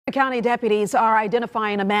County deputies are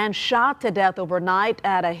identifying a man shot to death overnight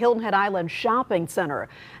at a Hilton Head Island shopping center.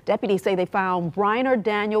 Deputies say they found Briner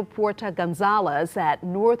Daniel Puerta Gonzalez at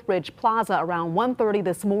Northridge Plaza around 1:30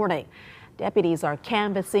 this morning. Deputies are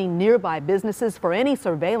canvassing nearby businesses for any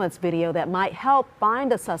surveillance video that might help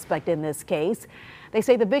find a suspect in this case. They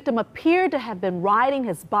say the victim appeared to have been riding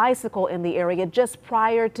his bicycle in the area just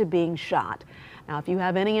prior to being shot. Now, if you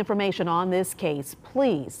have any information on this case,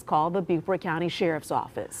 please call the Beaufort County Sheriff's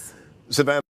Office. Savannah.